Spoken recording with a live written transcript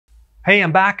Hey,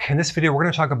 I'm back. In this video, we're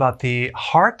going to talk about the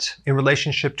heart in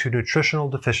relationship to nutritional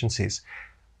deficiencies.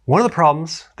 One of the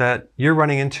problems that you're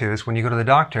running into is when you go to the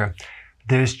doctor,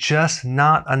 there's just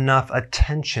not enough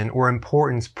attention or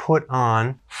importance put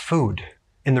on food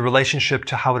in the relationship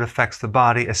to how it affects the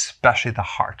body, especially the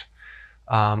heart,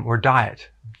 or diet.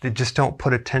 They just don't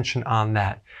put attention on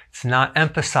that. It's not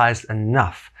emphasized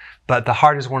enough. But the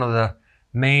heart is one of the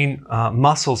main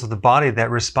muscles of the body that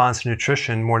responds to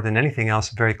nutrition more than anything else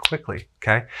very quickly,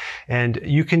 okay? And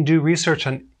you can do research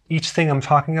on each thing I'm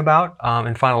talking about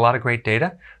and find a lot of great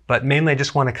data, but mainly I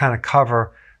just want to kind of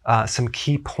cover some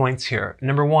key points here.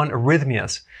 Number one,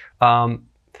 arrhythmias.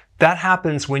 That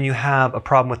happens when you have a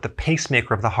problem with the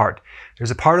pacemaker of the heart.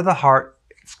 There's a part of the heart,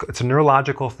 it's a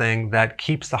neurological thing that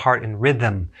keeps the heart in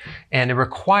rhythm, and it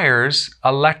requires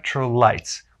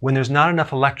electrolytes. When there's not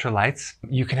enough electrolytes,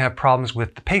 you can have problems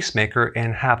with the pacemaker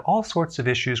and have all sorts of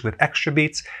issues with extra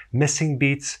beats, missing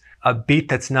beats, a beat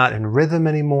that's not in rhythm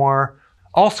anymore.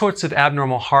 All sorts of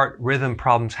abnormal heart rhythm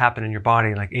problems happen in your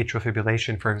body, like atrial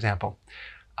fibrillation, for example.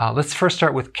 Let's first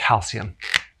start with calcium.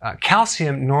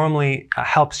 Calcium normally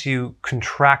helps you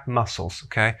contract muscles,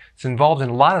 okay? It's involved in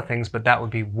a lot of things, but that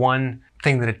would be one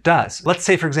thing that it does. Let's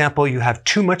say, for example, you have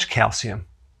too much calcium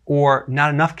or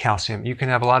not enough calcium. You can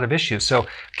have a lot of issues. So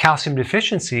calcium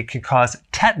deficiency can cause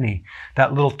tetany,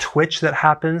 that little twitch that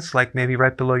happens, like maybe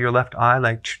right below your left eye,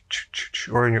 like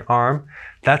or in your arm.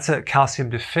 That's a calcium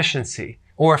deficiency.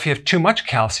 Or if you have too much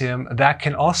calcium, that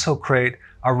can also create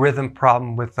a rhythm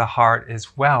problem with the heart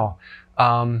as well.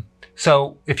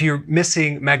 So if you're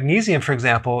missing magnesium, for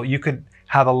example, you could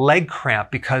have a leg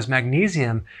cramp because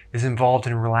magnesium is involved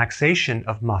in relaxation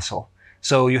of muscle.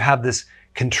 So you have this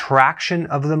contraction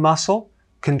of the muscle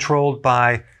controlled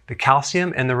by the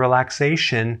calcium and the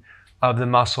relaxation of the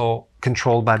muscle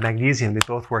controlled by magnesium. They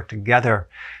both work together.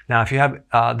 Now, if you have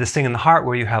this thing in the heart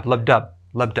where you have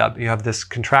buildup, you have this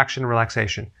contraction,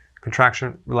 relaxation,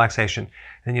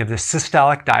 and you have this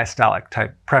systolic, diastolic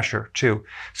type pressure too.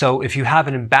 So if you have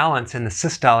an imbalance in the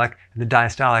systolic and the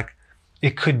diastolic,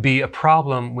 it could be a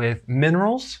problem with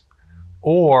minerals,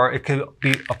 or it could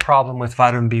be a problem with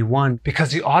vitamin B1,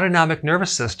 because the autonomic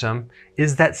nervous system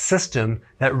is that system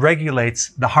that regulates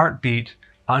the heartbeat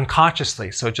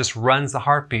unconsciously. So it just runs the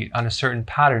heartbeat on a certain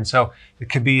pattern. So it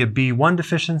could be a B1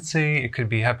 deficiency, it could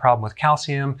be a problem with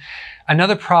calcium.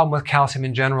 Another problem with calcium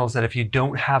in general is that if you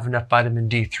don't have enough vitamin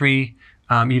D3,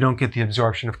 you don't get the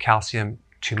absorption of calcium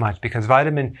too much, because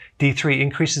vitamin D3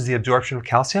 increases the absorption of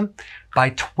calcium by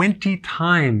 20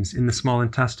 times in the small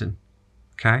intestine,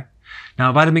 okay?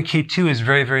 Now, vitamin K2 is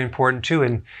very, very important too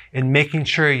in making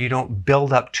sure you don't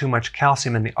build up too much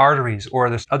calcium in the arteries or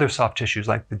the other soft tissues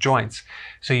like the joints.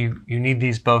 So you need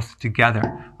these both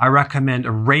together. I recommend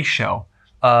a ratio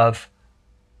of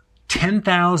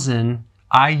 10,000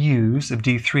 IUs of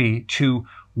D3 to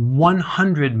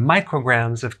 100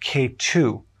 micrograms of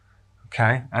K2.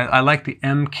 Okay, I like the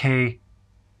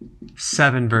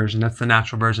MK7 version. That's the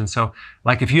natural version. So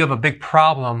like if you have a big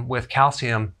problem with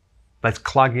calcium that's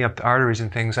clogging up the arteries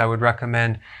and things, I would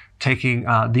recommend taking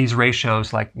these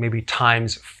ratios, like maybe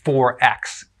times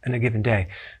 4x in a given day.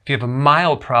 If you have a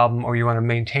mild problem or you want to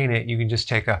maintain it, you can just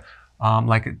take a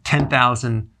like a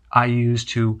 10,000 IUs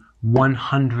to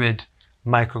 100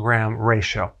 microgram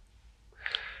ratio.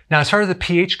 Now, as far as the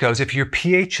pH goes, if your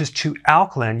pH is too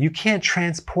alkaline, you can't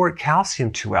transport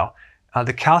calcium too well.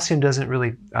 The calcium doesn't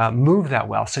really move that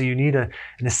well, so you need an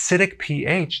acidic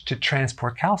pH to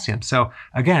transport calcium. So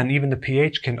again, even the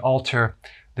pH can alter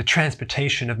the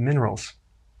transportation of minerals.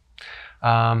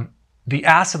 The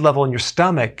acid level in your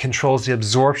stomach controls the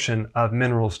absorption of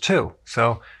minerals too,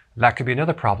 so that could be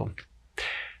another problem.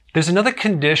 There's another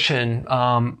condition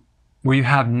where you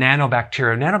have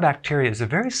nanobacteria. Nanobacteria is a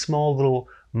very small little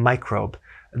microbe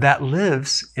that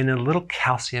lives in a little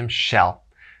calcium shell.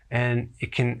 And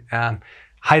it can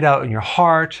hide out in your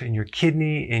heart, in your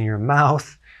kidney, in your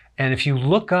mouth. And if you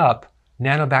look up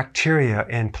nanobacteria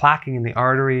and plaquing in the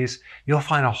arteries, you'll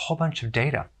find a whole bunch of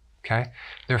data, okay?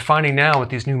 They're finding now with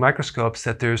these new microscopes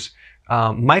that there's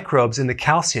microbes in the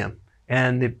calcium.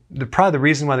 And probably the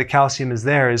reason why the calcium is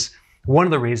there is, one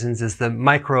of the reasons is the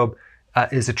microbe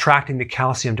is attracting the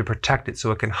calcium to protect it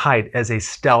so it can hide as a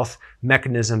stealth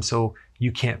mechanism so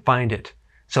you can't find it.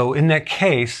 So in that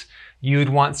case, you'd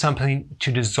want something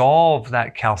to dissolve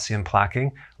that calcium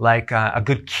plaquing, like a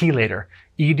good chelator.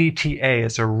 EDTA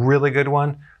is a really good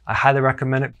one. I highly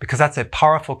recommend it because that's a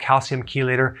powerful calcium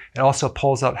chelator. It also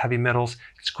pulls out heavy metals.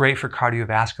 It's great for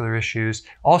cardiovascular issues.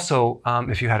 Also,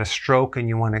 if you had a stroke and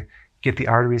you want to get the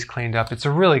arteries cleaned up, it's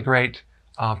a really great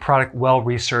product, well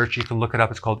researched. You can look it up.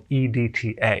 It's called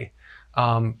EDTA.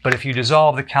 But if you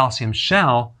dissolve the calcium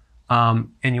shell,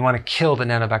 and you want to kill the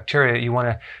nanobacteria, you want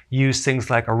to use things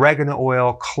like oregano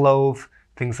oil, clove,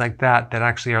 things like that, that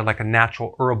actually are like a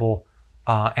natural herbal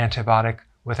antibiotic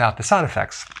without the side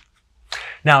effects.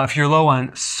 Now, if you're low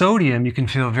on sodium, you can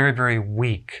feel very, very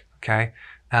weak, okay?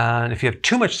 And if you have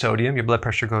too much sodium, your blood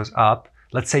pressure goes up.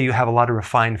 Let's say you have a lot of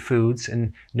refined foods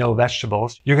and no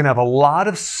vegetables. You're going to have a lot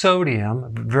of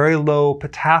sodium, very low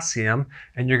potassium,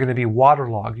 and you're going to be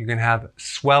waterlogged. You're going to have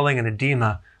swelling and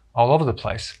edema all over the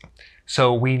place.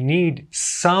 So we need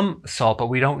some salt, but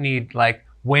we don't need like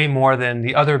way more than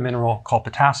the other mineral called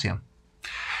potassium.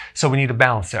 So we need a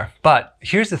balance there. But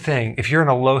here's the thing, if you're in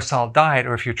a low salt diet,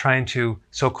 or if you're trying to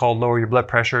so-called lower your blood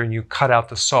pressure and you cut out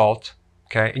the salt,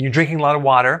 okay, and you're drinking a lot of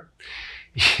water,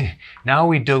 now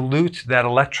we dilute that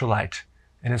electrolyte,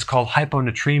 and it's called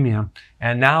hyponatremia.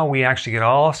 And now we actually get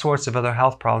all sorts of other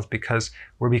health problems because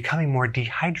we're becoming more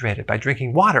dehydrated by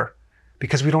drinking water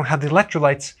because we don't have the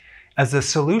electrolytes as a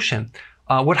solution.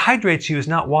 What hydrates you is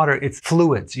not water, it's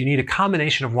fluids. You need a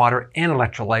combination of water and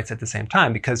electrolytes at the same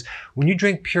time, because when you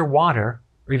drink pure water,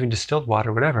 or even distilled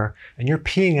water, whatever, and you're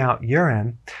peeing out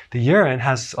urine, the urine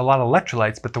has a lot of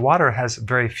electrolytes, but the water has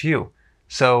very few.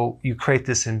 So you create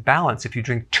this imbalance if you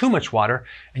drink too much water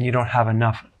and you don't have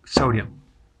enough sodium.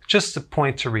 Just a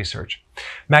point to research.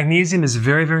 Magnesium is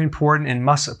very, very important in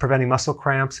preventing muscle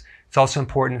cramps. It's also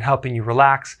important in helping you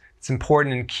relax. It's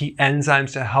important in key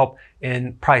enzymes to help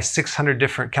in probably 600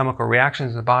 different chemical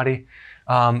reactions in the body.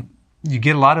 You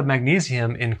get a lot of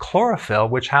magnesium in chlorophyll,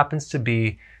 which happens to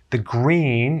be the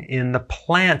green in the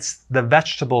plants, the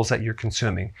vegetables that you're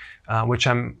consuming, which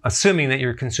I'm assuming that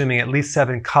you're consuming at least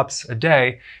 7 cups a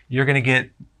day. You're going to get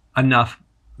enough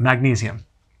magnesium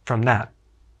from that.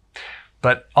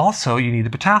 But also you need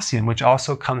the potassium, which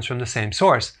also comes from the same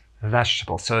source,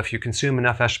 vegetables. So if you consume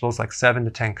enough vegetables, like 7 to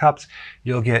 10 cups,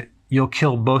 you'll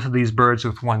kill both of these birds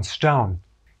with one stone.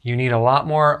 You need a lot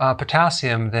more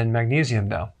potassium than magnesium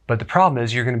though. But the problem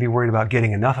is you're going to be worried about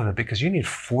getting enough of it because you need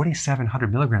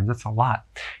 4,700 milligrams. That's a lot.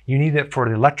 You need it for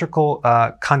the electrical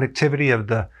conductivity of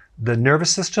the nervous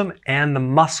system and the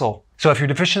muscle. So if you're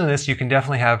deficient in this, you can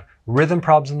definitely have rhythm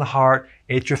problems in the heart,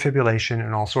 atrial fibrillation,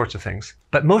 and all sorts of things.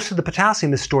 But most of the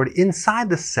potassium is stored inside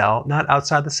the cell, not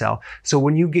outside the cell. So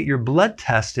when you get your blood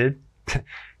tested and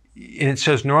it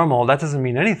shows normal, that doesn't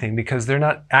mean anything because they're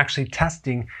not actually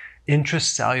testing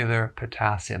intracellular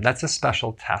potassium. That's a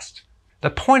special test. The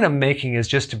point I'm making is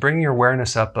just to bring your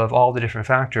awareness up of all the different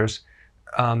factors.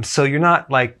 So you're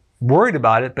not like worried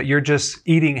about it, but you're just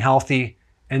eating healthy.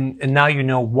 And now you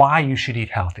know why you should eat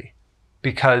healthy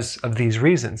because of these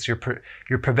reasons. You're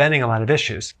preventing a lot of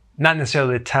issues. Not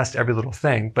necessarily to test every little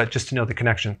thing, but just to know the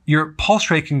connection. Your pulse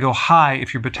rate can go high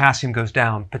if your potassium goes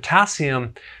down.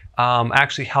 Potassium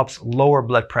actually helps lower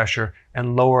blood pressure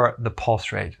and lower the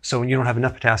pulse rate. So when you don't have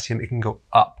enough potassium, it can go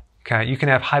up. Okay, you can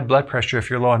have high blood pressure if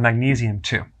you're low on magnesium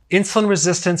too. Insulin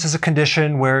resistance is a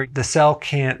condition where the cell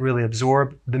can't really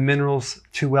absorb the minerals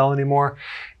too well anymore,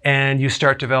 and you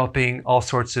start developing all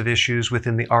sorts of issues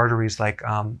within the arteries, like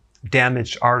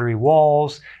damaged artery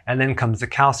walls, and then comes the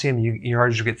calcium, your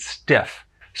arteries will get stiff.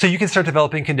 So you can start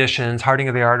developing conditions, hardening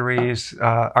of the arteries,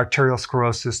 arterial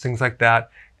sclerosis, things like that.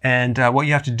 And what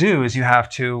you have to do is you have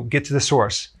to get to the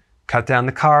source, cut down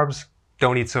the carbs,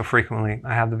 don't eat so frequently.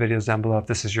 I have the videos down below if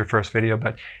this is your first video,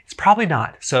 but it's probably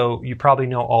not. So you probably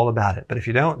know all about it. But if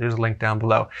you don't, there's a link down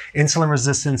below. Insulin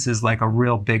resistance is like a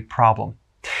real big problem.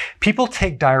 People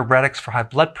take diuretics for high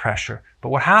blood pressure, but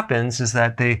what happens is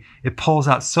that it pulls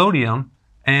out sodium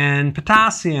and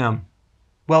potassium.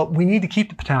 Well, we need to keep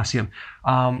the potassium.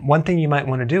 One thing you might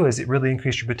want to do is really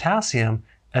increase your potassium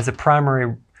as a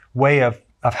primary way of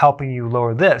helping you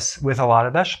lower this with a lot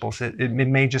of vegetables. It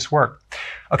may just work.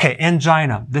 Okay,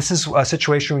 angina. This is a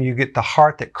situation where you get the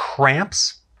heart that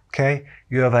cramps, okay?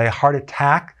 You have a heart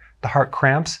attack, the heart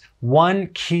cramps. One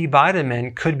key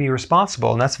vitamin could be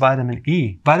responsible, and that's vitamin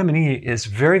E. Vitamin E is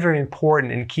very, very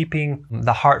important in keeping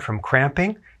the heart from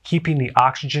cramping, keeping the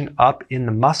oxygen up in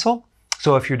the muscle.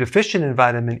 So if you're deficient in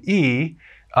vitamin E,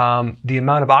 the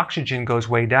amount of oxygen goes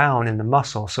way down in the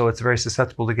muscle, so it's very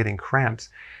susceptible to getting cramps.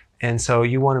 And so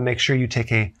you want to make sure you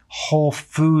take a whole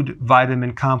food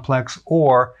vitamin complex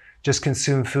or just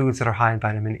consume foods that are high in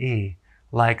vitamin E,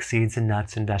 like seeds and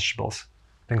nuts and vegetables,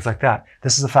 things like that.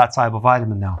 This is a fat-soluble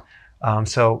vitamin now.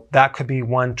 So that could be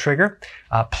one trigger.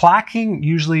 Plaquing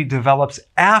usually develops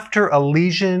after a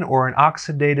lesion or an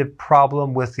oxidative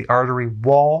problem with the artery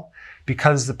wall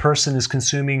because the person is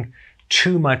consuming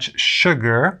too much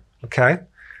sugar, okay?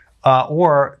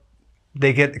 Or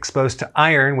they get exposed to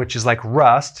iron, which is like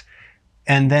rust.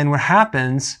 And then what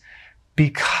happens,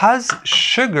 because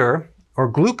sugar or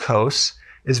glucose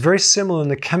is very similar in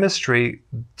the chemistry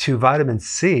to vitamin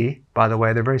C. By the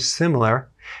way, they're very similar.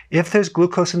 If there's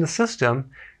glucose in the system,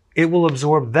 it will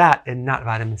absorb that and not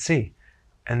vitamin C.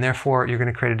 And therefore, you're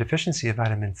going to create a deficiency of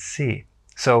vitamin C.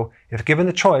 So if given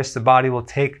the choice, the body will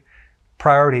take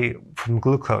priority from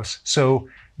glucose. So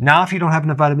now if you don't have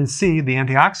enough vitamin C, the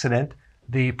antioxidant,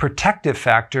 the protective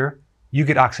factor, you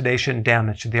get oxidation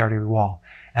damage to the artery wall.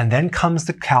 And then comes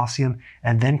the calcium,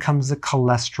 and then comes the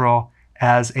cholesterol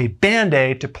as a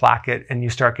band-aid to plaque it, and you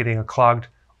start getting a clogged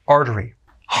artery.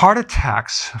 Heart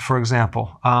attacks, for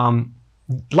example, a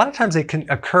lot of times they can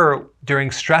occur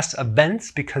during stress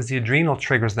events because the adrenal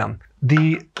triggers them.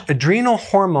 The adrenal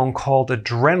hormone called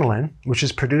adrenaline, which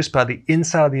is produced by the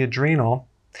inside of the adrenal,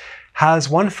 has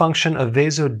one function of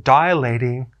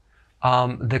vasodilating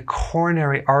the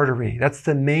coronary artery. That's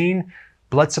the main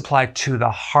blood supply to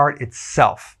the heart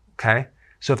itself, okay?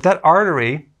 So if that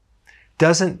artery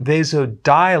doesn't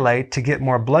vasodilate to get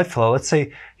more blood flow, let's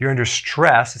say you're under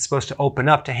stress, it's supposed to open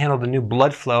up to handle the new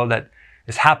blood flow that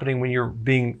is happening when you're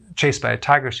being chased by a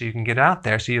tiger so you can get out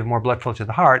there, so you have more blood flow to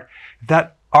the heart. If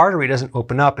that artery doesn't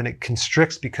open up and it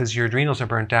constricts because your adrenals are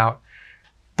burnt out,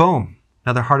 boom,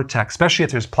 another heart attack, especially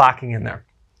if there's plaquing in there.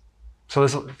 So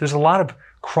there's a lot of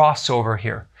crossover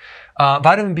here.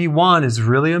 Vitamin B1 is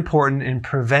really important in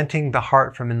preventing the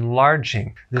heart from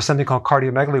enlarging. There's something called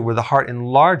cardiomegaly where the heart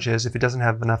enlarges if it doesn't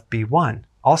have enough B1.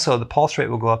 Also, the pulse rate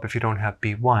will go up if you don't have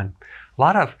B1. A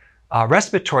lot of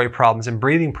respiratory problems and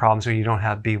breathing problems when you don't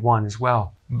have B1 as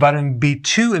well. Vitamin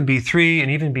B2 and B3 and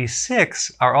even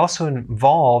B6 are also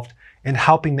involved in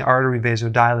helping the artery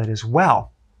vasodilate as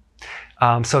well.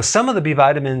 So some of the B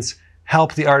vitamins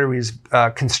help the arteries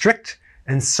constrict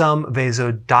and some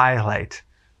vasodilate.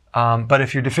 But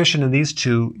if you're deficient in these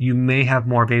two, you may have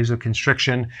more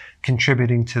vasoconstriction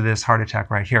contributing to this heart attack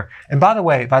right here. And by the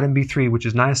way, vitamin B3, which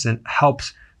is niacin,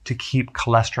 helps to keep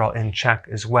cholesterol in check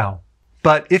as well.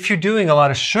 But if you're doing a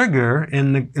lot of sugar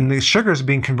and the sugar is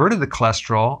being converted to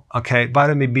cholesterol, okay,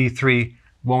 vitamin B3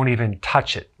 won't even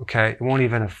touch it, okay? It won't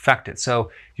even affect it.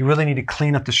 So you really need to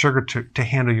clean up the sugar to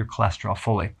handle your cholesterol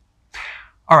fully.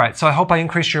 All right, so I hope I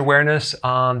increased your awareness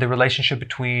on the relationship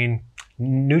between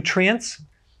nutrients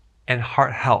and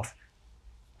heart health.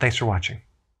 Thanks for watching.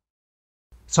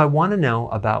 So I want to know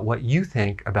about what you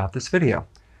think about this video.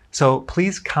 So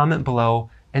please comment below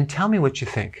and tell me what you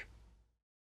think.